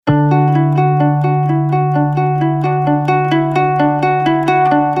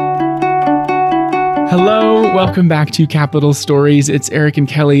Welcome back to Capital Stories. It's Eric and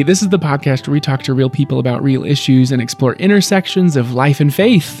Kelly. This is the podcast where we talk to real people about real issues and explore intersections of life and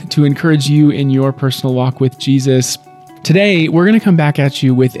faith to encourage you in your personal walk with Jesus. Today, we're going to come back at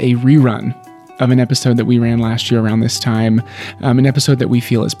you with a rerun of an episode that we ran last year around this time, an episode that we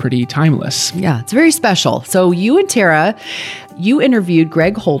feel is pretty timeless. Yeah, it's very special. So you and Tara, you interviewed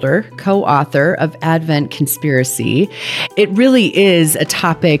Greg Holder, co-author of Advent Conspiracy. It really is a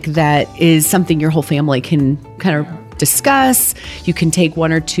topic that is something your whole family can kind of discuss. You can take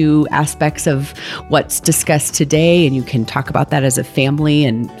one or two aspects of what's discussed today and you can talk about that as a family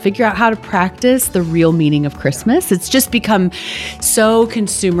and figure out how to practice the real meaning of Christmas. It's just become so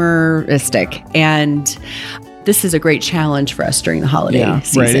consumeristic, and this is a great challenge for us during the holiday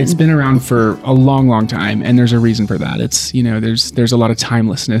season. Right. It's been around for a long, long time, and there's a reason for that. It's, there's a lot of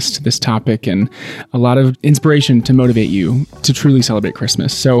timelessness to this topic and a lot of inspiration to motivate you to truly celebrate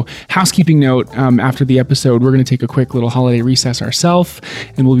Christmas. So, housekeeping note, after the episode, we're going to take a quick little holiday recess ourselves,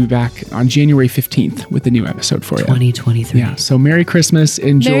 and we'll be back on January 15th with the new episode for you. 2023. Yeah. So, Merry Christmas.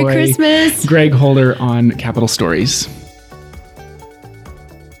 Enjoy. Merry Christmas. Greg Holder on Capital Stories.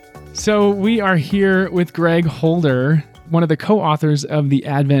 So we are here with Greg Holder, one of the co-authors of the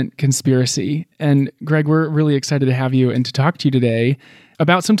Advent Conspiracy. And Greg, we're really excited to have you and to talk to you today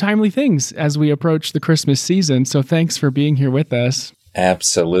about some timely things as we approach the Christmas season. So thanks for being here with us.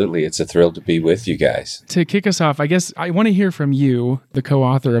 Absolutely. It's a thrill to be with you guys. To kick us off, I guess I want to hear from you, the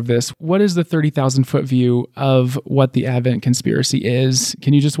co-author of this. What is the 30,000-foot view of what the Advent Conspiracy is?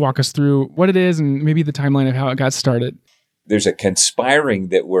 Can you just walk us through what it is and maybe the timeline of how it got started? There's a conspiring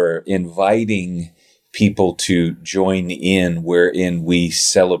that we're inviting people to join in, wherein we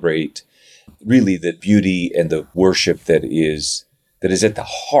celebrate really the beauty and the worship that is at the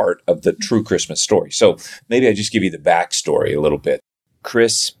heart of the true Christmas story. So maybe I just give you the backstory a little bit.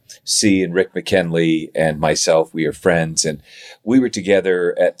 Chris C. and Rick McKinley and myself, we are friends, and we were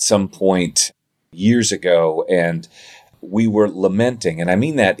together at some point years ago, and we were lamenting, and I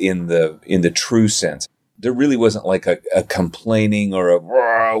mean that in the true sense. There really wasn't like a complaining or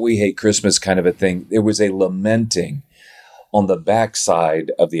a we hate Christmas kind of a thing. There was a lamenting on the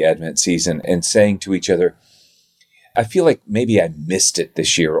backside of the Advent season and saying to each other, I feel like maybe I missed it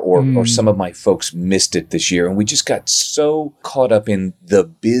this year, or some of my folks missed it this year. And we just got so caught up in the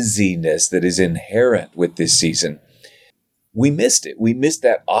busyness that is inherent with this season. We missed it. We missed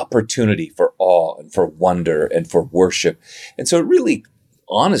that opportunity for awe and for wonder and for worship. And so it really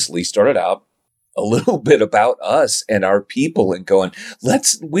honestly started out a little bit about us and our people and going,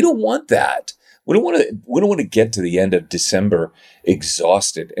 we don't want that. We don't want to get to the end of December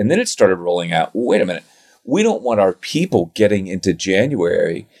exhausted. And then it started rolling out, wait a minute, we don't want our people getting into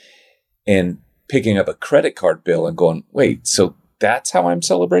January and picking up a credit card bill and going, wait, so that's how I'm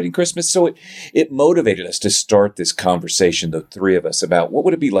celebrating Christmas? So it motivated us to start this conversation, the three of us, about what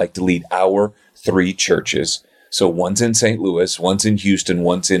would it be like to lead our three churches. So one's in St. Louis, one's in Houston,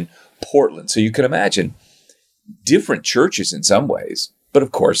 one's in Portland. So you can imagine different churches in some ways, but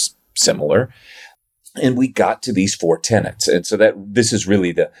of course, similar. And we got to these four tenets. And so this is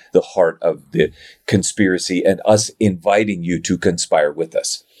really the heart of the conspiracy and us inviting you to conspire with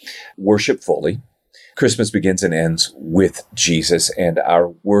us. Worship fully. Christmas begins and ends with Jesus and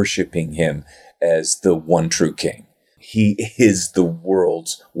our worshiping him as the one true King. He is the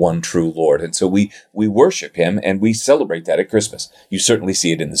world's one true Lord. And so we worship him and we celebrate that at Christmas. You certainly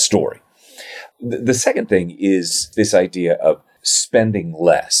see it in the story. The second thing is this idea of spending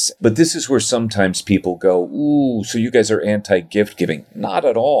less. But this is where sometimes people go, ooh, so you guys are anti-gift giving. Not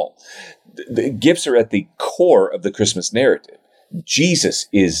at all. The gifts are at the core of the Christmas narrative. Jesus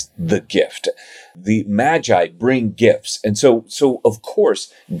is the gift. The Magi bring gifts. And so of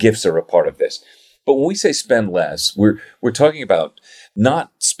course, gifts are a part of this. But when we say spend less, we're talking about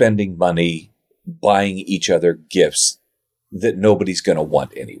not spending money buying each other gifts that nobody's going to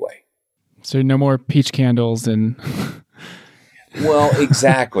want anyway. So no more peach candles and... Well,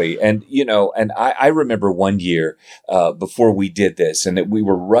 exactly. And, I remember one year before we did this, and that we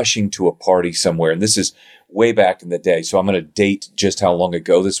were rushing to a party somewhere. And this is way back in the day. So I'm going to date just how long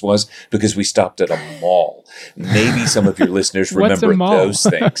ago this was, because we stopped at a mall. Maybe some of your listeners remember those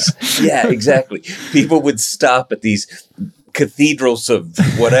things. Yeah, exactly. People would stop at these cathedrals of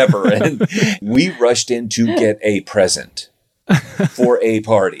whatever, and we rushed in to get a present for a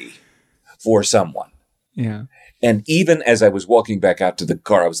party for someone. Yeah. And even as I was walking back out to the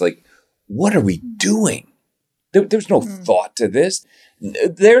car, I was like, what are we doing? There's no thought to this.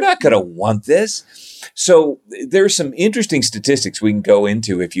 They're not going to want this. So there's some interesting statistics we can go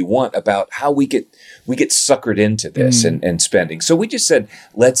into if you want about how we get suckered into this and spending. So we just said,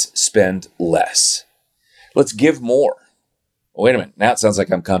 let's spend less. Let's give more. Wait a minute. Now it sounds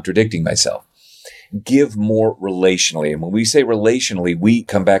like I'm contradicting myself. Give more relationally. And when we say relationally, we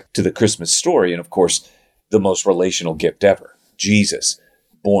come back to the Christmas story. And of course, the most relational gift ever, Jesus,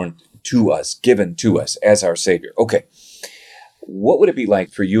 born to us, given to us as our Savior. Okay. What would it be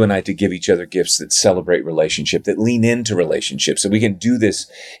like for you and I to give each other gifts that celebrate relationship, that lean into relationships? So we can do this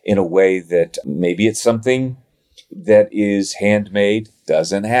in a way that maybe it's something that is handmade,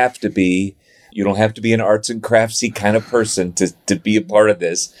 doesn't have to be. You don't have to be an arts and craftsy kind of person to be a part of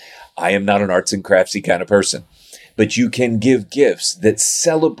this. I am not an arts and craftsy kind of person. But you can give gifts that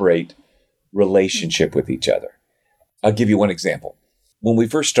celebrate relationship with each other. I'll give you one example. When we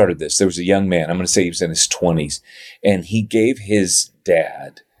first started this, there was a young man, I'm going to say he was in his 20s, and he gave his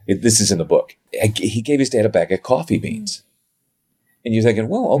dad, this is in the book, he gave his dad a bag of coffee beans. And you're thinking,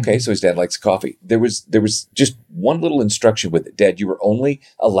 well, okay, so his dad likes coffee. There was just one little instruction with it. Dad, you were only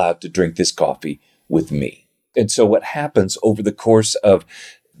allowed to drink this coffee with me. And so what happens over the course of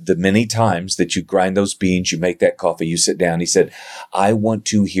the many times that you grind those beans, you make that coffee, you sit down, he said, I want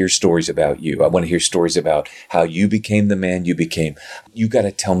to hear stories about you. I want to hear stories about how you became the man you became. You got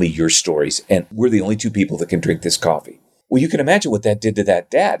to tell me your stories. And we're the only two people that can drink this coffee. Well, you can imagine what that did to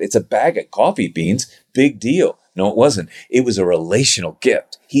that dad. It's a bag of coffee beans. Big deal. No, it wasn't. It was a relational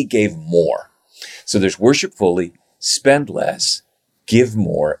gift. He gave more. So there's worship fully, spend less, give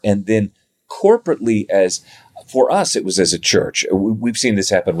more, and then corporately for us, it was as a church. We've seen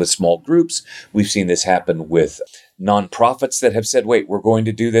this happen with small groups. We've seen this happen with nonprofits that have said, wait, we're going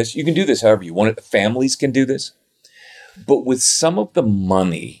to do this. You can do this however you want it. Families can do this. But with some of the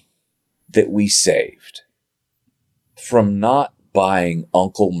money that we saved from not buying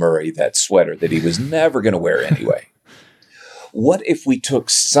Uncle Murray that sweater that he was never going to wear anyway, what if we took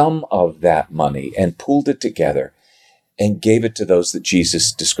some of that money and pooled it together and gave it to those that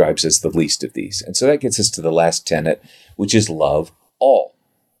Jesus describes as the least of these? And so that gets us to the last tenet, which is love all.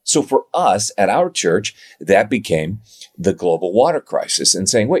 So for us at our church, that became the global water crisis and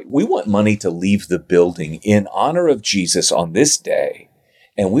saying, wait, we want money to leave the building in honor of Jesus on this day.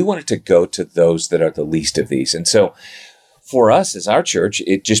 And we want it to go to those that are the least of these. And so for us as our church,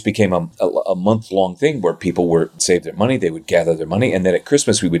 it just became a month-long thing where people would save their money, they would gather their money, and then at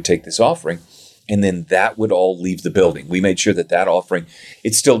Christmas we would take this offering, and then that would all leave the building. We made sure that offering,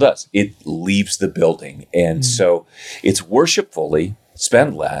 it still does. It leaves the building. And so it's worship fully,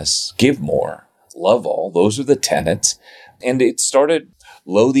 spend less, give more, love all. Those are the tenets. And it started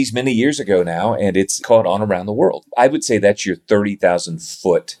low these many years ago now, and it's caught on around the world. I would say that's your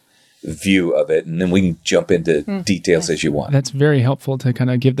 30,000-foot view of it, and then we can jump into details as you want. That's very helpful to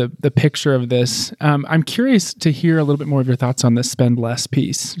kind of give the picture of this. I'm curious to hear a little bit more of your thoughts on the spend less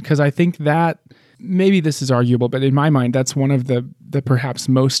piece, because I think that maybe this is arguable, but in my mind, that's one of the perhaps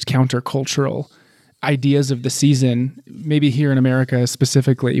most countercultural ideas of the season, maybe here in America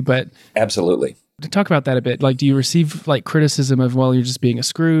specifically, but absolutely. To talk about that a bit, like, do you receive like criticism of, well, you're just being a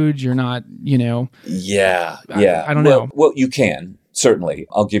Scrooge, you're not, Yeah. I don't know. Well, you can. Certainly.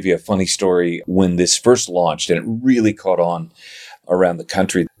 I'll give you a funny story. When this first launched, and it really caught on around the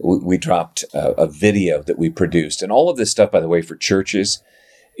country, we dropped a video that we produced. And all of this stuff, by the way, for churches,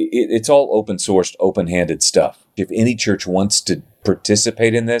 it's all open sourced, open-handed stuff. If any church wants to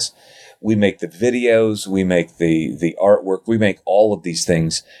participate in this, we make the videos, we make the artwork, we make all of these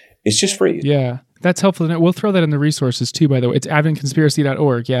things. It's just free. Yeah. That's helpful to know. We'll throw that in the resources too, by the way. It's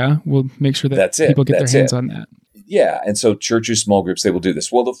adventconspiracy.org. Yeah. We'll make sure that people get their hands on that. Yeah. And so churches, small groups, they will do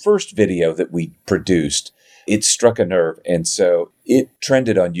this. Well, the first video that we produced, it struck a nerve. And so it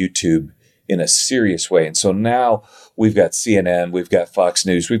trended on YouTube in a serious way. And so now we've got CNN, we've got Fox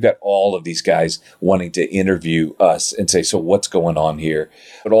News, we've got all of these guys wanting to interview us and say, so what's going on here?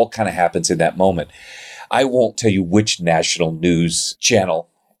 It all kind of happens in that moment. I won't tell you which national news channel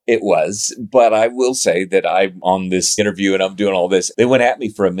it was, but I will say that I'm on this interview and I'm doing all this. They went at me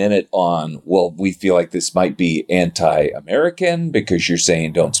for a minute on, well, we feel like this might be anti-American because you're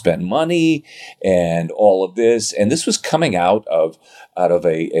saying don't spend money and all of this. And this was coming out of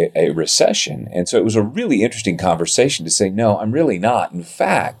a recession. And so it was a really interesting conversation to say, no, I'm really not. In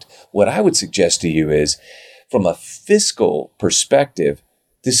fact, what I would suggest to you is from a fiscal perspective,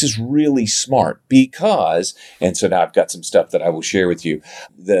 this is really smart because, and so now I've got some stuff that I will share with you.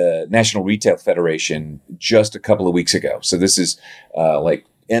 The National Retail Federation just a couple of weeks ago. So this is like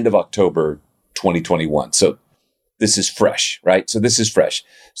end of October 2021. So this is fresh, right? So this is fresh.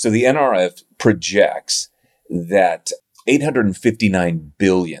 So the NRF projects that $859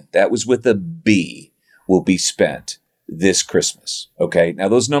 billion, that was with a B, will be spent this Christmas. Okay. Now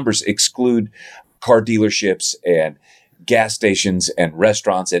those numbers exclude car dealerships and gas stations and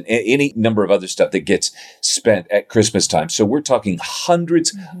restaurants and any number of other stuff that gets spent at Christmas time. So we're talking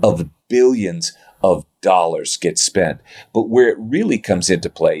hundreds of billions of dollars get spent. But where it really comes into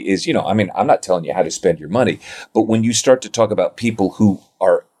play is, I'm not telling you how to spend your money, but when you start to talk about people who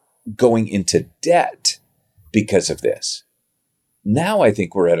are going into debt because of this, now I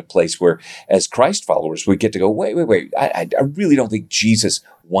think we're at a place where, as Christ followers, we get to go, wait. I really don't think Jesus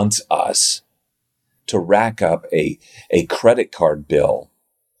wants us to rack up a credit card bill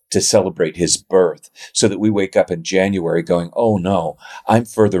to celebrate his birth so that we wake up in January going, oh no, I'm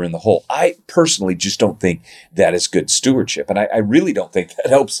further in the hole. I personally just don't think that is good stewardship. And I really don't think that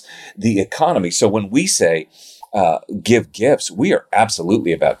helps the economy. So when we say give gifts, we are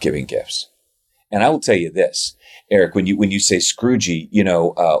absolutely about giving gifts. And I will tell you this, Eric, when you say Scroogey,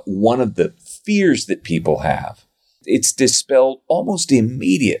 one of the fears that people have, it's dispelled almost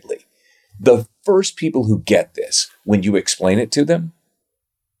immediately. The first people who get this, when you explain it to them,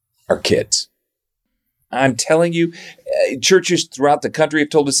 are kids. I'm telling you, churches throughout the country have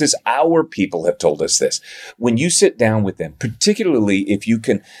told us this. Our people have told us this. When you sit down with them, particularly if you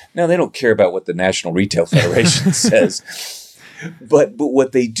can, now they don't care about what the National Retail Federation says, but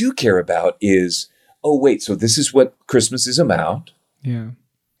what they do care about is, oh, wait, so this is what Christmas is about. Yeah.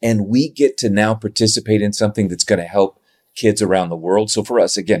 And we get to now participate in something that's going to help kids around the world. So for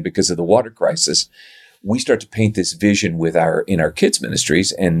us, again, because of the water crisis, we start to paint this vision in our kids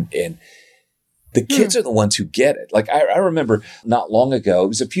ministries, and the kids are the ones who get it. Like I remember not long ago, it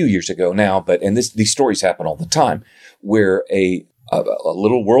was a few years ago now, these stories happen all the time, where a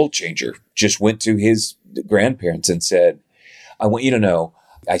little world changer just went to his grandparents and said, I want you to know,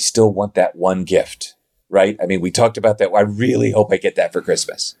 I still want that one gift, right? I mean, we talked about that. I really hope I get that for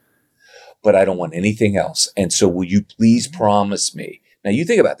Christmas, but I don't want anything else. And so will you please promise me? Now you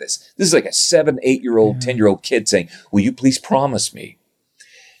think about this. This is like a 7, 8-year-old, 10-year-old kid saying, will you please promise me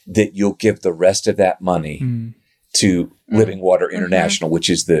that you'll give the rest of that money to Living Water International, which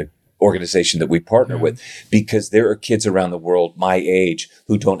is the organization that we partner with, because there are kids around the world my age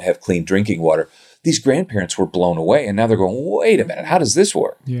who don't have clean drinking water. These grandparents were blown away, and now they're going, wait a minute, how does this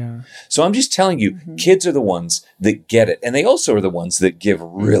work? Yeah. So I'm just telling you, kids are the ones that get it, and they also are the ones that give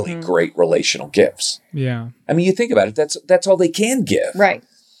really great relational gifts. Yeah. I mean, you think about it, that's all they can give. Right.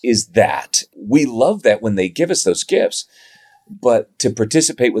 Is that. We love that when they give us those gifts, but to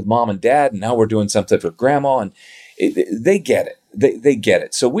participate with mom and dad, and now we're doing something for grandma, and they get it. They get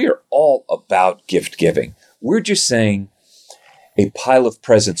it. So we are all about gift giving. We're just saying, a pile of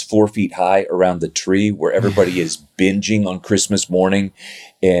presents 4 feet high around the tree where everybody is binging on Christmas morning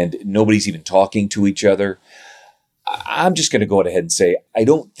and nobody's even talking to each other. I'm just going to go ahead and say, I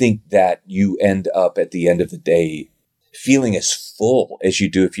don't think that you end up at the end of the day feeling as full as you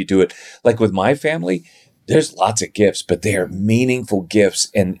do if you do it. Like with my family, there's lots of gifts, but they are meaningful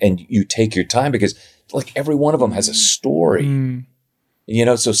gifts, and you take your time because like every one of them has a story.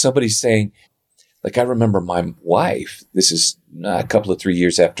 So somebody's saying, like, I remember my wife, this is a couple of 3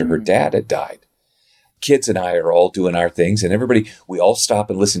 years after her dad had died. Kids and I are all doing our things, and we all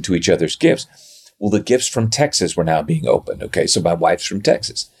stop and listen to each other's gifts. Well, the gifts from Texas were now being opened. Okay, so my wife's from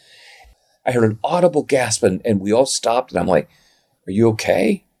Texas. I heard an audible gasp, and we all stopped, and I'm like, are you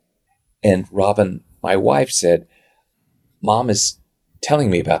okay? And Robin, my wife, said, Mom is telling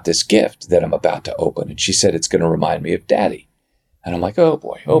me about this gift that I'm about to open, and she said it's going to remind me of Daddy. And I'm like, oh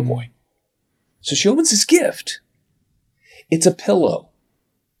boy. So she opens this gift. It's a pillow.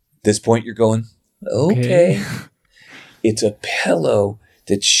 At this point, you're going, okay. It's a pillow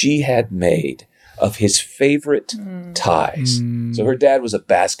that she had made of his favorite ties. So her dad was a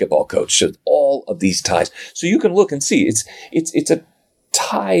basketball coach, so all of these ties. So you can look and see, it's a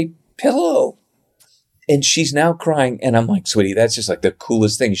tie pillow. And she's now crying, and I'm like, sweetie, that's just like the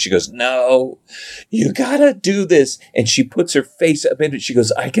coolest thing. She goes, no, you gotta do this. And she puts her face up in it. She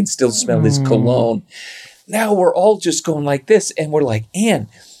goes, I can still smell his cologne. Now we're all just going like this, and we're like, Anne,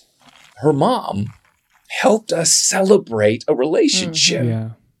 her mom helped us celebrate a relationship. Yeah.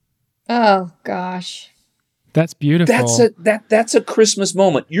 Oh, gosh. That's beautiful. That's a Christmas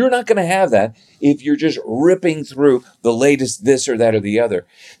moment. You're not going to have that if you're just ripping through the latest this or that or the other.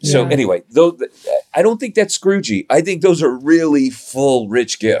 So anyway, I don't think that's Scroogey. I think those are really full,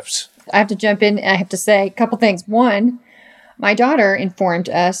 rich gifts. I have to jump in and I have to say a couple things. One, my daughter informed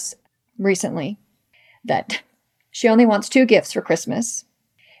us recently that she only wants 2 gifts for Christmas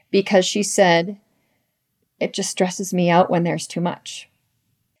because she said, it just stresses me out when there's too much.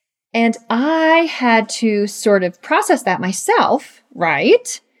 And I had to sort of process that myself,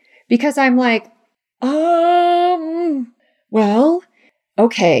 right? Because I'm like, well,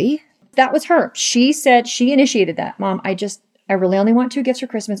 okay. That was her. She said, she initiated that. Mom, I really only want 2 gifts for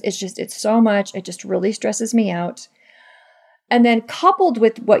Christmas. It's so much. It just really stresses me out. And then coupled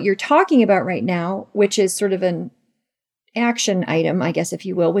with what you're talking about right now, which is sort of an action item, I guess, if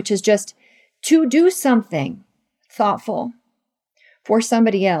you will, which is just to do something thoughtful for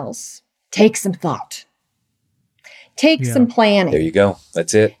somebody else. Take some thought. Take some planning. There you go.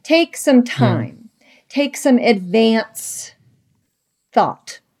 That's it. Take some time. Take some advance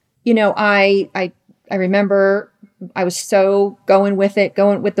thought. You know, I remember I was so going with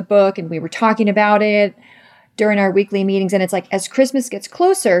the book, and we were talking about it during our weekly meetings. And it's like, as Christmas gets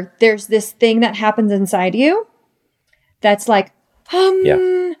closer, there's this thing that happens inside you that's like,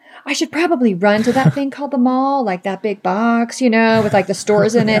 I should probably run to that thing called the mall, like that big box, you know, with like the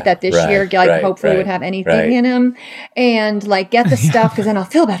stores in it that this year, like hopefully would have anything in them, and like get the stuff, because then I'll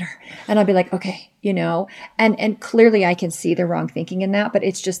feel better. And I'll be like, okay, you know, and clearly I can see the wrong thinking in that, but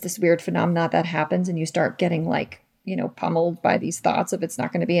it's just this weird phenomenon that happens, and you start getting like, you know, pummeled by these thoughts of it's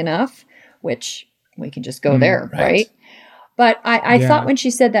not going to be enough, which we can just go there, right? But I thought when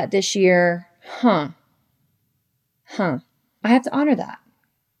she said that this year, I have to honor that.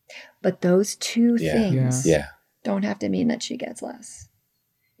 But those 2 things don't have to mean that she gets less.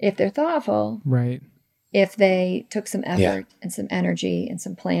 If they're thoughtful, right? If they took some effort and some energy and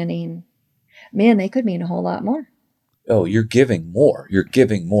some planning, man, they could mean a whole lot more. Oh, you're giving more. You're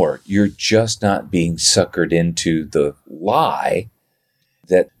giving more. You're just not being suckered into the lie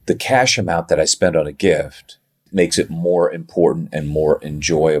that the cash amount that I spend on a gift makes it more important and more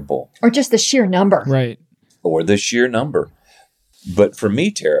enjoyable. Or just the sheer number. Right. Or the sheer number. But for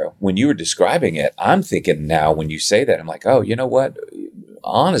me, Tara, when you were describing it, I'm thinking now when you say that, I'm like, oh, you know what?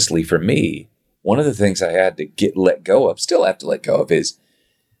 Honestly, for me, one of the things I had to let go of, still have to let go of, is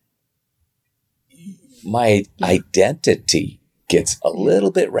my identity gets a little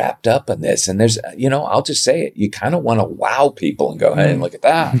bit wrapped up in this. And there's, you know, I'll just say it. You kind of want to wow people and go, hey, look at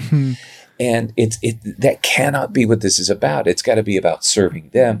that. And that cannot be what this is about. It's got to be about serving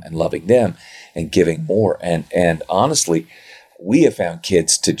them and loving them and giving more. And honestly, we have found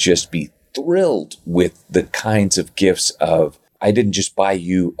kids to just be thrilled with the kinds of gifts of, I didn't just buy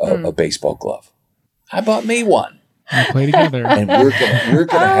you a baseball glove. I bought me one. We play together. And we're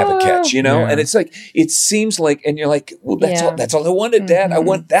gonna have a catch, you know? Yeah. And it's like, it seems like, and you're like, well, that's all I wanted, Dad.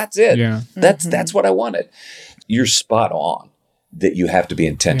 That's it. Yeah. That's what I wanted. You're spot on that you have to be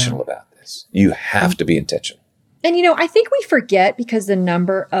intentional about this. You have to be intentional. And, you know, I think we forget, because the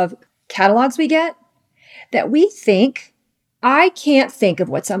number of catalogs we get, that we think, I can't think of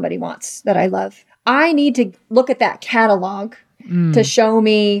what somebody wants that I love. I need to look at that catalog to show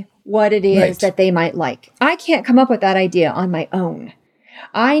me what it is that they might like. I can't come up with that idea on my own.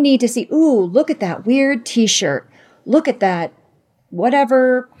 I need to see, ooh, look at that weird t-shirt. Look at that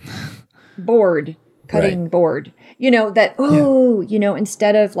whatever cutting board. You know, that, you know,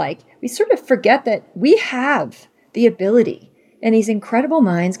 instead of like, we sort of forget that we have the ability and these incredible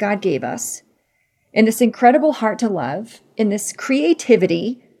minds God gave us, and this incredible heart to love, and this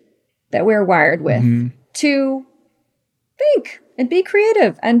creativity that we're wired with to think and be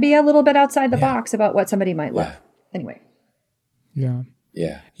creative and be a little bit outside the box about what somebody might love. Anyway. Yeah.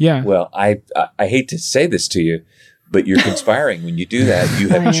 Well, I hate to say this to you, but you're conspiring when you do that. You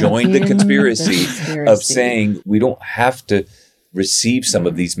have joined the conspiracy of saying we don't have to receive some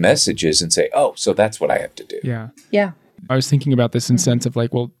of these messages and say, oh, so that's what I have to do. Yeah. I was thinking about this in sense of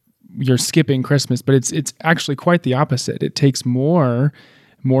like, well, you're skipping Christmas, but it's actually quite the opposite. It takes more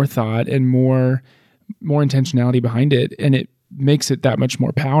thought and more intentionality behind it, and it makes it that much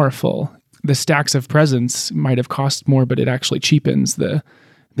more powerful. The stacks of presents might have cost more, but it actually cheapens the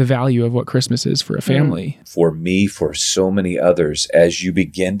value of what Christmas is for a family. For me, for so many others, as you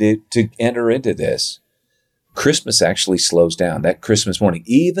begin to enter into this, Christmas actually slows down. That Christmas morning,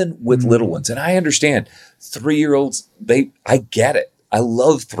 even with little ones. And I understand 3-year-olds, I get it. I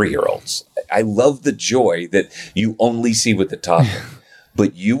love 3-year-olds. I love the joy that you only see with the toddler.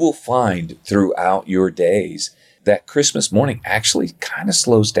 But you will find throughout your days that Christmas morning actually kind of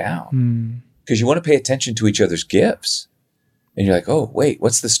slows down because you want to pay attention to each other's gifts. And you're like, oh, wait,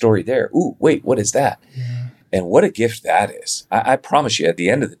 what's the story there? Ooh, wait, what is that? Yeah. And what a gift that is. I promise you, at the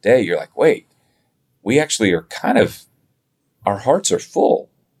end of the day, you're like, wait, we actually are our hearts are full,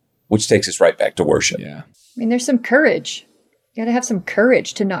 which takes us right back to worship. Yeah. I mean, there's some courage. You got to have some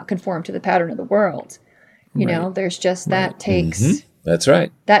courage to not conform to the pattern of the world. You know, there's just that takes... Mm-hmm. That's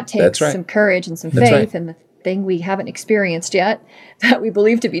right. That takes some courage and some faith and the thing we haven't experienced yet that we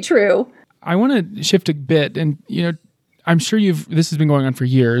believe to be true. I want to shift a bit and, I'm sure this has been going on for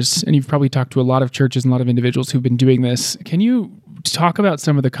years, and you've probably talked to a lot of churches and a lot of individuals who've been doing this. Can you talk about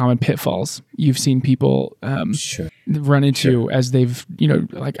some of the common pitfalls you've seen people run into as they've,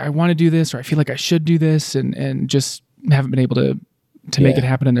 like, I want to do this, or I feel like I should do this, and just haven't been able to make it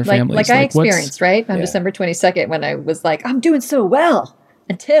happen in their families? Like I experienced, right? On December 22nd, when I was like, I'm doing so well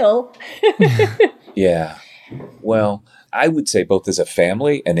until. Yeah. Well, I would say both as a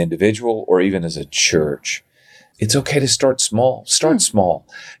family, an individual, or even as a church, it's okay to start small. Start small.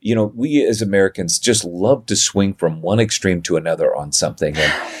 We as Americans just love to swing from one extreme to another on something.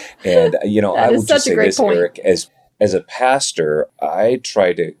 And I would just say this, point. Eric, as a pastor, I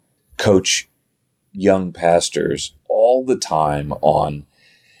try to coach young pastors all the time on,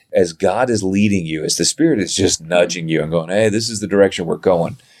 as God is leading you, as the Spirit is just nudging you and going, hey, this is the direction we're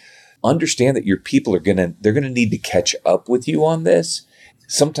going. Understand that your people they're gonna need to catch up with you on this.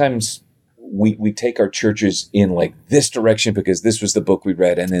 Sometimes we take our churches in like this direction because this was the book we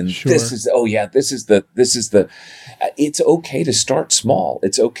read, and then this is the. It's okay to start small.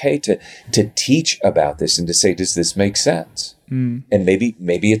 It's okay to teach about this and to say, does this make sense? And maybe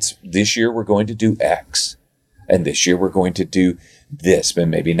it's this year we're going to do X, and this year we're going to do this, but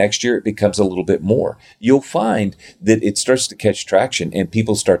maybe next year it becomes a little bit more. You'll find that it starts to catch traction and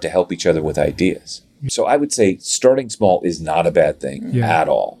people start to help each other with ideas. So I would say starting small is not a bad thing at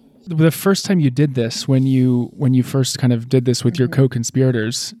all. The first time you did this, when you first kind of did this with your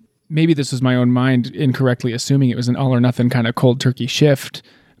co-conspirators, maybe this was my own mind incorrectly assuming it was an all or nothing kind of cold turkey shift,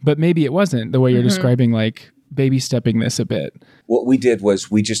 but maybe it wasn't, the way you're describing, like baby stepping this a bit. What we did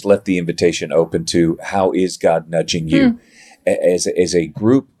was we just left the invitation open to how is God nudging you as a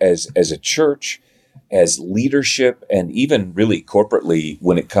group, as a church, as leadership, and even really corporately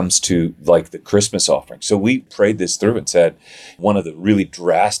when it comes to like the Christmas offering. So we prayed this through and said, one of the really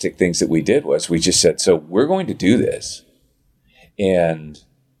drastic things that we did was we just said, so we're going to do this, and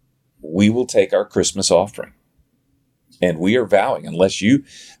we will take our Christmas offering, and we are vowing, unless you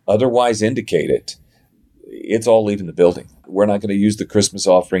otherwise indicate it, it's all leaving the building. We're not going to use the Christmas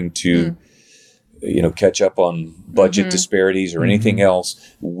offering to catch up on budget disparities or anything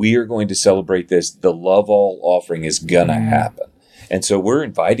else. We are going to celebrate this. The Love All offering is going to happen. And so we're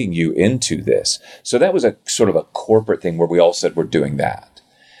inviting you into this. So that was a sort of a corporate thing where we all said we're doing that.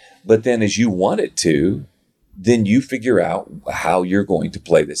 But then as you wanted to, then you figure out how you're going to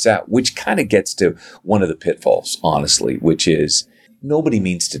play this out, which kind of gets to one of the pitfalls, honestly, which is nobody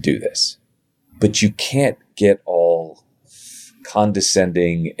means to do this. But you can't get all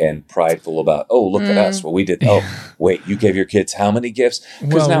condescending and prideful about, oh, look at us, what we did. Oh, wait, you gave your kids how many gifts?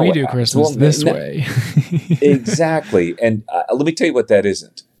 Well, now we do Christmas this way. Exactly. And let me tell you what that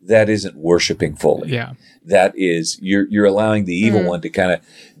isn't. That isn't worshiping fully. Yeah. That is, you're allowing the evil one to kind of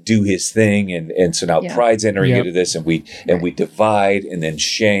do his thing. And so now pride's entering into this, and we divide, and then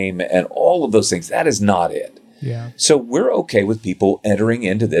shame and all of those things. That is not it. Yeah. So we're okay with people entering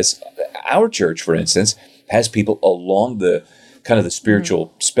into this. Our church, for instance, has people along the kind of the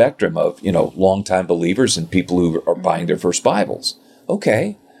spiritual spectrum of, longtime believers and people who are buying their first Bibles.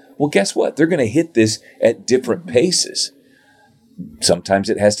 Okay. Well, guess what? They're going to hit this at different paces. Sometimes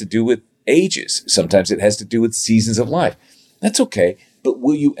it has to do with ages. Sometimes it has to do with seasons of life. That's okay. But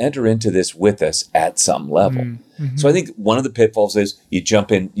will you enter into this with us at some level? Mm-hmm. So I think one of the pitfalls is you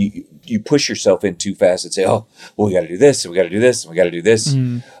jump in, you push yourself in too fast and say, oh, well, we got to do this, and we got to do this, and we got to do this.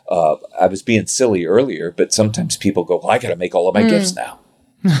 I was being silly earlier, but sometimes people go, well, I got to make all of my gifts now.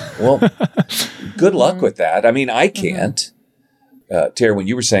 Well, good luck with that. I mean, I can't. Tara, when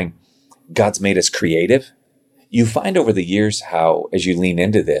you were saying God's made us creative, you find over the years how, as you lean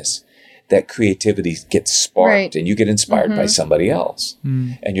into this, that creativity gets sparked and you get inspired by somebody else.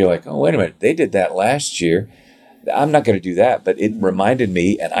 And you're like, oh, wait a minute, they did that last year. I'm not going to do that, but it reminded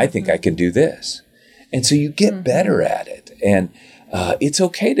me, and I think I can do this. And so you get better at it. And it's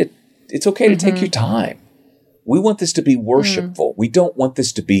okay to take your time. We want this to be worshipful. We don't want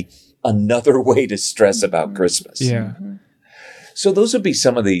this to be another way to stress about Christmas. Yeah. So those would be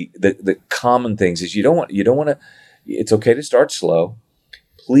some of the common things. Is you don't want to. It's okay to start slow.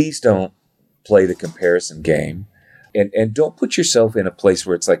 Please don't play the comparison game, and don't put yourself in a place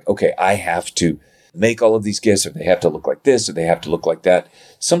where it's like, okay, I have to make all of these gifts, or they have to look like this, or they have to look like that.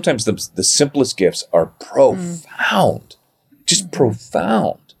 Sometimes the simplest gifts are profound, just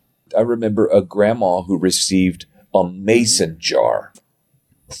profound. I remember a grandma who received a mason jar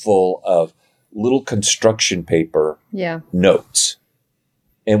full of little construction paper notes.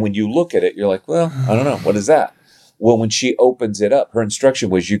 And when you look at it, you're like, well, I don't know. What is that? Well, when she opens it up, her instruction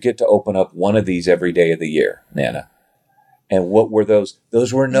was you get to open up one of these every day of the year, Nana. And what were those?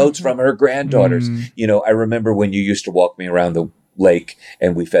 Those were notes from her granddaughters. I remember when you used to walk me around the lake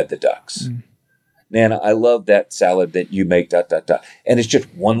and we fed the ducks. Nana, I love that salad that you make, ... And it's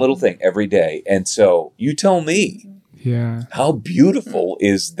just one little thing every day. And so you tell me, how beautiful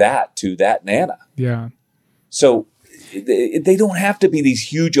is that to that Nana? Yeah. So they don't have to be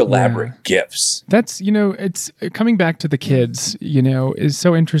these huge, elaborate gifts. That's, it's coming back to the kids, is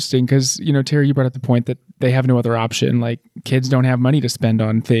so interesting because, Terry, you brought up the point that they have no other option. Like kids don't have money to spend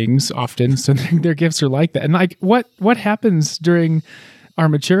on things often. So their gifts are like that. And like, what happens during our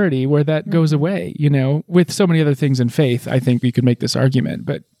maturity where that goes away, with so many other things in faith? I think we could make this argument,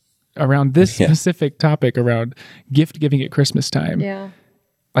 but around this specific topic around gift giving at Christmas time,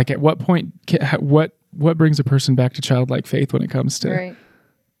 like at what point, what brings a person back to childlike faith when it comes to,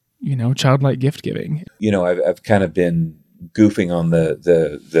 childlike gift giving? I've kind of been goofing on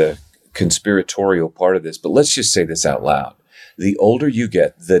the conspiratorial part of this, but let's just say this out loud. The older you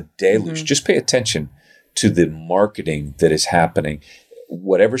get, the deluge, just pay attention to the marketing that is happening.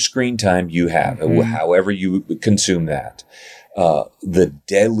 Whatever screen time you have, however you consume that, the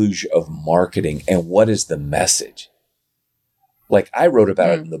deluge of marketing, and what is the message? Like I wrote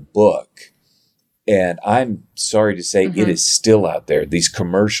about it in the book, and I'm sorry to say it is still out there. These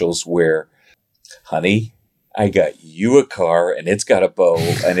commercials where, honey, I got you a car and it's got a bow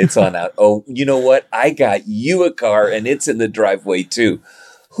and it's on out. Oh, you know what? I got you a car and it's in the driveway too.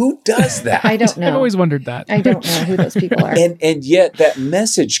 Who does that? I don't know. I've always wondered that. I don't know who those people are. And yet that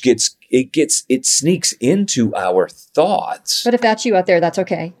message it sneaks into our thoughts. But if that's you out there, that's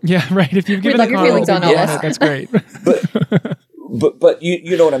okay. Yeah, right. If you've given love your feelings on all this. That's great. But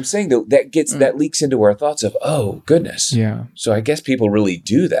you know what I'm saying though? That leaks into our thoughts of, oh goodness. Yeah. So I guess people really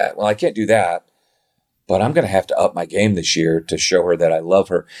do that. Well, I can't do that, but I'm going to have to up my game this year to show her that I love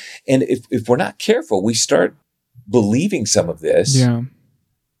her. And if we're not careful, we start believing some of this. Yeah.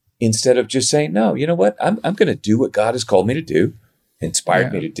 Instead of just saying, no, you know what? I'm going to do what God has called me to do,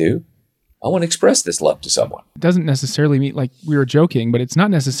 inspired me to do. I want to express this love to someone. It doesn't necessarily mean, like we were joking, but it's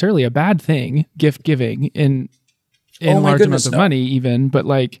not necessarily a bad thing, gift giving in large amounts of money even. But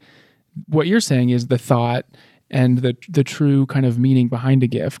like what you're saying is the thought and the true kind of meaning behind a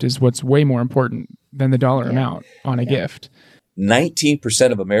gift is what's way more important than the dollar amount on a gift.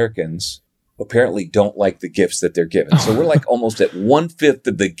 19% of Americans apparently don't like the gifts that they're given. So we're like almost at 1/5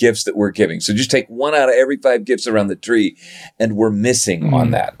 of the gifts that we're giving. So just take 1 out of every 5 gifts around the tree and we're missing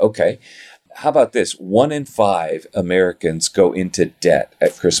on that. Okay. How about this? 1 in 5 Americans go into debt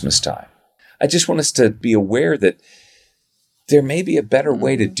at Christmas time. I just want us to be aware that there may be a better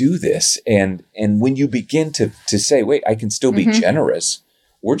way to do this. And when you begin to say, wait, I can still be generous,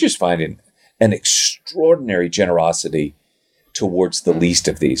 we're just finding an extraordinary generosity towards the least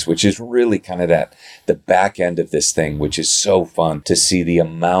of these, which is really kind of the back end of this thing, which is so fun to see the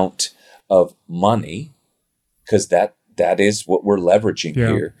amount of money, because that is what we're leveraging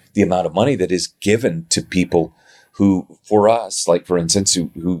here, the amount of money that is given to people who, for us, like for instance,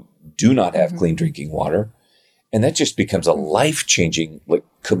 who do not have clean drinking water. And that just becomes a life-changing, like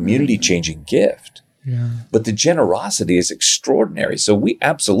community-changing gift. Yeah. But the generosity is extraordinary. So we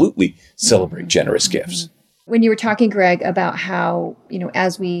absolutely celebrate generous gifts. When you were talking, Greg, about how,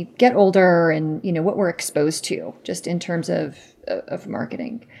 as we get older and, what we're exposed to just in terms of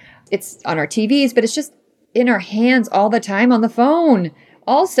marketing, it's on our TVs, but it's just in our hands all the time on the phone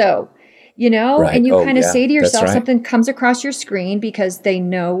also, Right. and you kind of say to yourself, right. Something comes across your screen because they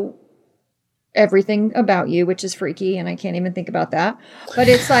know everything about you, which is freaky, and I can't even think about that. But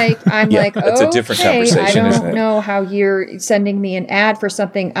it's like, I'm like, that's a different conversation, I isn't don't it? know how you're sending me an ad for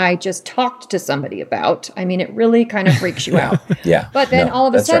something I just talked to somebody about. I mean, it really kind of freaks you out. Yeah. But then all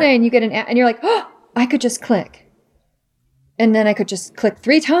of a that's sudden right. you get an ad and you're like, oh, I could just click. And then I could just click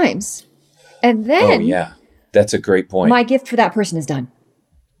 3 times. And then that's a great point. my gift for that person is done.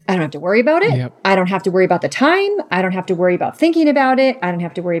 I don't have to worry about it. Yep. I don't have to worry about the time. I don't have to worry about thinking about it. I don't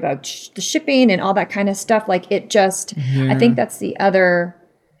have to worry about the shipping and all that kind of stuff. Like it just, I think that's the other,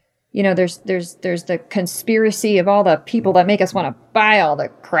 there's the conspiracy of all the people that make us want to buy all the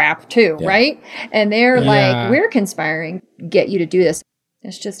crap too, right? And they're like, we're conspiring to get you to do this.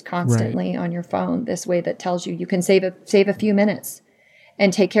 It's just constantly on your phone this way that tells you can save a few minutes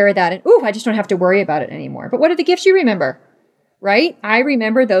and take care of that. And I just don't have to worry about it anymore. But what are the gifts you remember? Right? I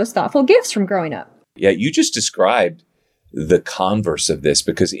remember those thoughtful gifts from growing up. Yeah, you just described the converse of this,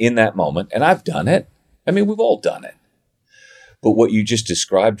 because in that moment, and I've done it, I mean, we've all done it. But what you just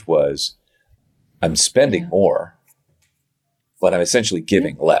described was, I'm spending more, but I'm essentially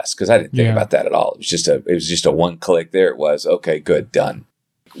giving less, because I didn't think about that at all. It was just a one click. There it was. Okay, good, done.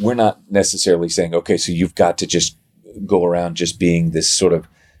 We're not necessarily saying, okay, so you've got to just go around just being this sort of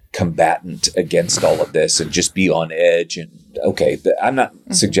combatant against all of this and just be on edge. And okay, I'm not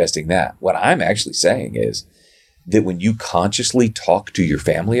suggesting that. What I'm actually saying is that when you consciously talk to your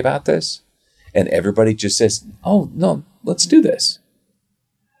family about this and everybody just says, oh, no, let's do this.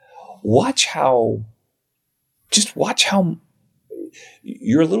 Watch how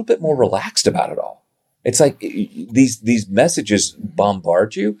you're a little bit more relaxed about it all. It's like these messages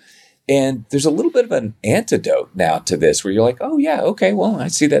bombard you. And there's a little bit of an antidote now to this where you're like, oh, yeah, okay, well, I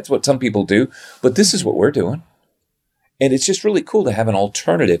see that's what some people do, but this is what we're doing. And it's just really cool to have an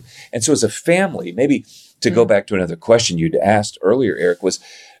alternative. And so as a family, maybe to go back to another question you'd asked earlier, Eric, was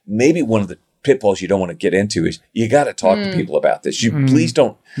maybe one of the pitfalls you don't want to get into is you got to talk to people about this. You please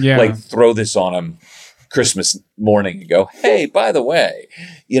don't like throw this on them Christmas morning and go, hey, by the way,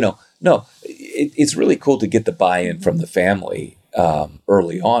 no, it's really cool to get the buy-in from the family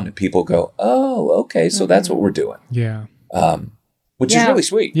early on, and people go, oh, okay, so that's what we're doing. Yeah. Which is really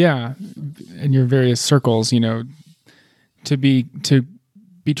sweet. Yeah. In your various circles, to be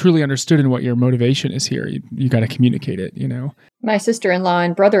truly understood in what your motivation is here, you got to communicate it, My sister-in-law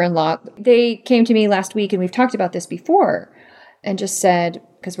and brother-in-law, they came to me last week, and we've talked about this before, and just said,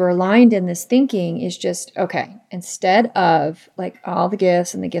 because we're aligned in this thinking, is just, okay, instead of like all the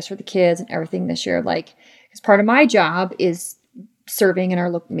gifts and the gifts for the kids and everything this year, like, because part of my job is serving in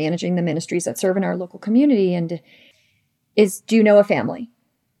our managing the ministries that serve in our local community, and do you know a family,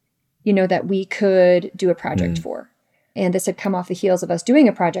 that we could do a project for? And this had come off the heels of us doing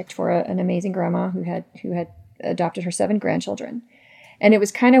a project for an amazing grandma who had adopted her 7 grandchildren. And it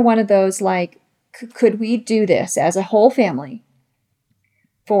was kind of one of those like, could we do this as a whole family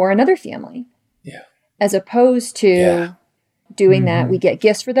for another family? Yeah. As opposed to doing that, we get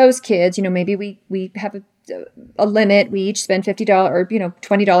gifts for those kids. Maybe we have a limit. We each spend $50 or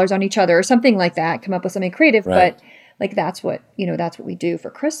 $20 on each other or something like that. Come up with something creative, but like that's what we do for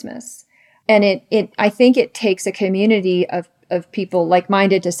Christmas. And I think it takes a community of people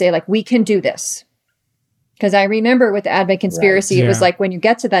like-minded to say like, we can do this. Because I remember with the Advent Conspiracy, it was like when you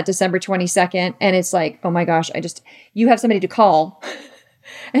get to that December 22nd and it's like, oh my gosh, you have somebody to call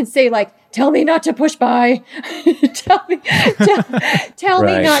and say like, tell me not to push by. tell me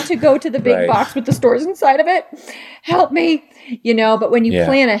not to go to the big box with the stores inside of it. Help me, but when you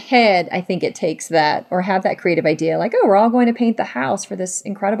plan ahead, I think it takes that, or have that creative idea like, oh, we're all going to paint the house for this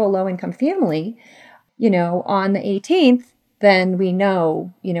incredible low-income family, on the 18th, then we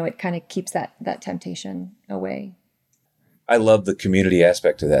know, it kind of keeps that temptation away. I love the community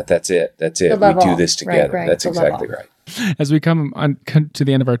aspect of that. That's it. We do this together. Right. That's exactly right. As we come to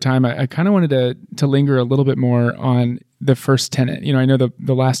the end of our time, I kind of wanted to linger a little bit more on the first tenet. I know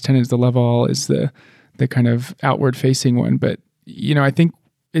the last tenet is the love all, is the kind of outward facing one, but I think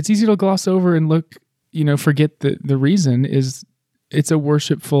it's easy to gloss over and forget the reason is it's a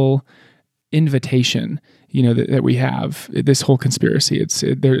worshipful invitation, that we have this whole conspiracy.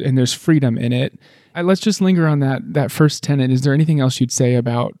 And there's freedom in it. Let's just linger on that first tenet. Is there anything else you'd say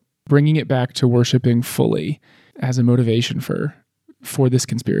about bringing it back to worshiping fully as a motivation for this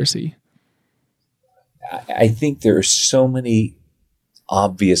conspiracy? I think there are so many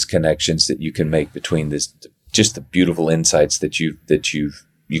obvious connections that you can make between this, just the beautiful insights that you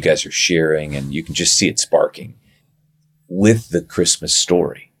guys are sharing, and you can just see it sparking with the Christmas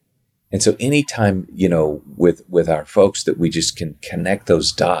story. And so anytime, with our folks that we just can connect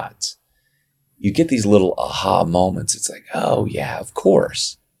those dots, you get these little aha moments. It's like, oh yeah, of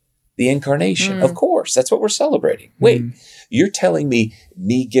course. The incarnation, of course. That's what we're celebrating. Wait, you're telling me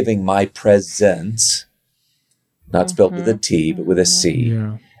giving my presence, not spelled with a T, but with a C.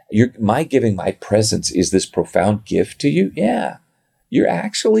 Yeah. My giving my presence is this profound gift to you. Yeah. You're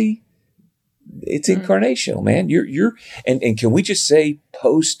actually, it's incarnational, man. And can we just say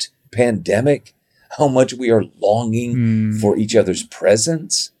post-pandemic, how much we are longing for each other's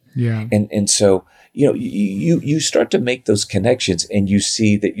presence? Yeah. And so, you start to make those connections, and you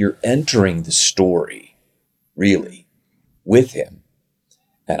see that you're entering the story really with him.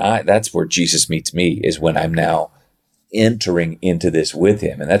 And that's where Jesus meets me, is when I'm now entering into this with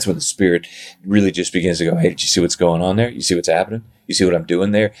him. And that's when the Spirit really just begins to go, hey, did you see what's going on there? You see what's happening? You see what I'm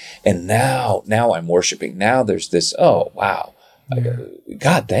doing there? And now I'm worshiping. Now there's this, oh, wow.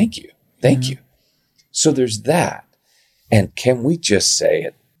 God, thank you. Thank you. So there's that. And can we just say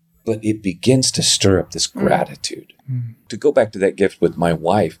it? But it begins to stir up this gratitude. To go back to that gift with my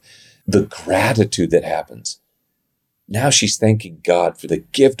wife, the gratitude that happens. Now she's thanking God for the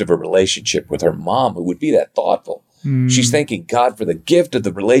gift of a relationship with her mom, who would be that thoughtful. She's thanking God for the gift of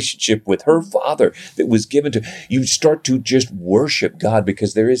the relationship with her father that was given to. You start to just worship God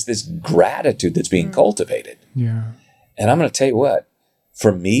because there is this gratitude that's being cultivated. Yeah. And I'm going to tell you what,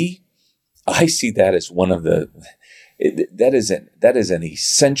 for me, I see that as one of that is an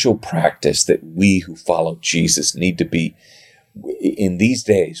essential practice that we who follow Jesus need to be, in these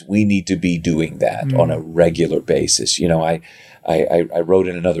days, we need to be doing that on a regular basis. You know, I wrote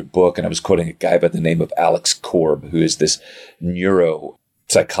in another book, and I was quoting a guy by the name of Alex Korb, who is this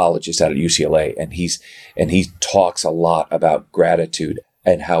neuropsychologist out of UCLA, and he talks a lot about gratitude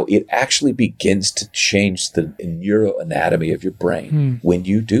and how it actually begins to change the neuroanatomy of your brain when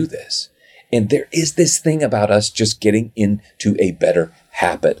you do this. And there is this thing about us just getting into a better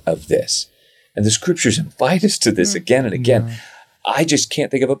habit of this. And the scriptures invite us to this again and again. I just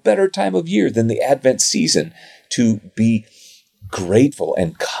can't think of a better time of year than the Advent season to be grateful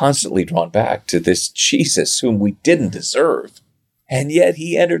and constantly drawn back to this Jesus whom we didn't deserve. And yet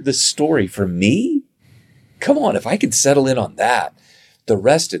he entered the story for me. Come on, if I could settle in on that, the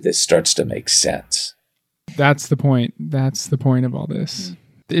rest of this starts to make sense. That's the point. That's the point of all this.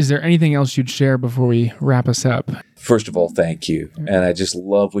 Is there anything else you'd share before we wrap us up? First of all, thank you. And I just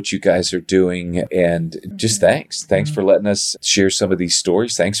love what you guys are doing. And just thanks. Thanks for letting us share some of these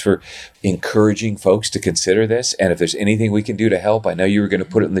stories. Thanks for encouraging folks to consider this. And if there's anything we can do to help, I know you were going to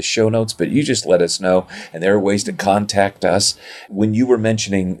put it in the show notes, but you just let us know. And there are ways to contact us. When you were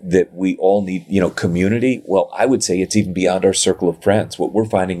mentioning that we all need, community, well, I would say it's even beyond our circle of friends. What we're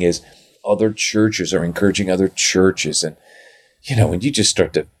finding is other churches are encouraging other churches. And when you just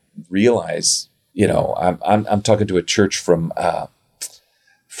start to realize, I'm talking to a church from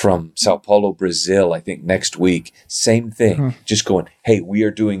Sao Paulo, Brazil, I think next week, same thing, just going, hey, we are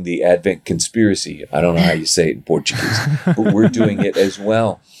doing the Advent conspiracy. I don't know how you say it in Portuguese, but we're doing it as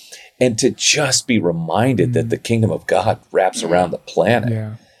well. And to just be reminded that the kingdom of God wraps around the planet.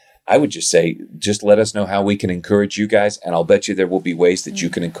 Yeah. I would just say, just let us know how we can encourage you guys. And I'll bet you there will be ways that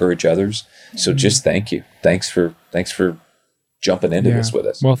you can encourage others. So just thank you. Thanks for jumping into this with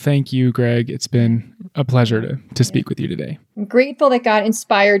us. Well, thank you, Greg. It's been a pleasure to speak with you today. I'm grateful that God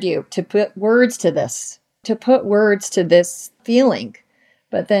inspired you to put words to this feeling,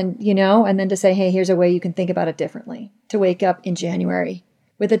 but then, and then to say, hey, here's a way you can think about it differently, to wake up in January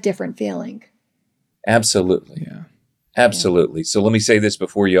with a different feeling. Absolutely. Yeah. Absolutely. So let me say this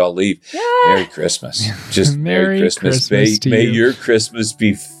before you all leave. Yeah. Merry Christmas. Just Merry Christmas. May your Christmas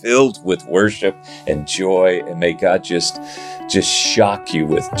be filled with worship and joy, and may God just shock you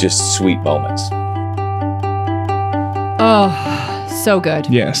with just sweet moments. Oh, so good.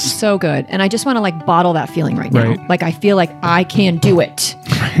 Yes. So good. And I just want to bottle that feeling right now. Like I feel like I can do it.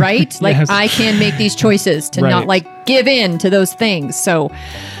 Right? Like yes. I can make these choices to not give in to those things. So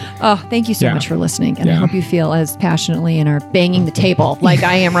thank you so much for listening. And I hope you feel as passionately and are banging the table like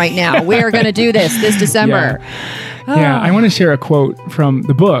I am right now. We're going to do this December. Yeah, I want to share a quote from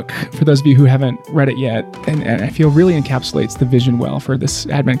the book for those of you who haven't read it yet. And I feel really encapsulates the vision well for this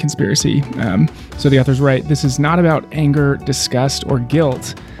Advent conspiracy. So the author's right. This is not about anger, disgust, or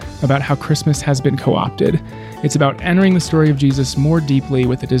guilt about how Christmas has been co-opted. It's about entering the story of Jesus more deeply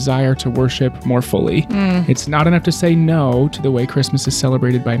with a desire to worship more fully. It's not enough to say no to the way Christmas is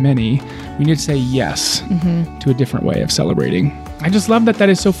celebrated by many. We need to say yes to a different way of celebrating. I just love that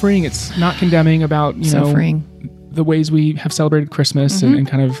is so freeing. It's not condemning about, freeing. The ways we have celebrated Christmas and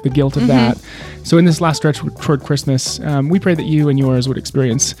kind of the guilt of that. So in this last stretch toward Christmas, we pray that you and yours would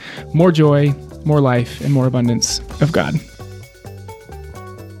experience more joy, more life, and more abundance of God.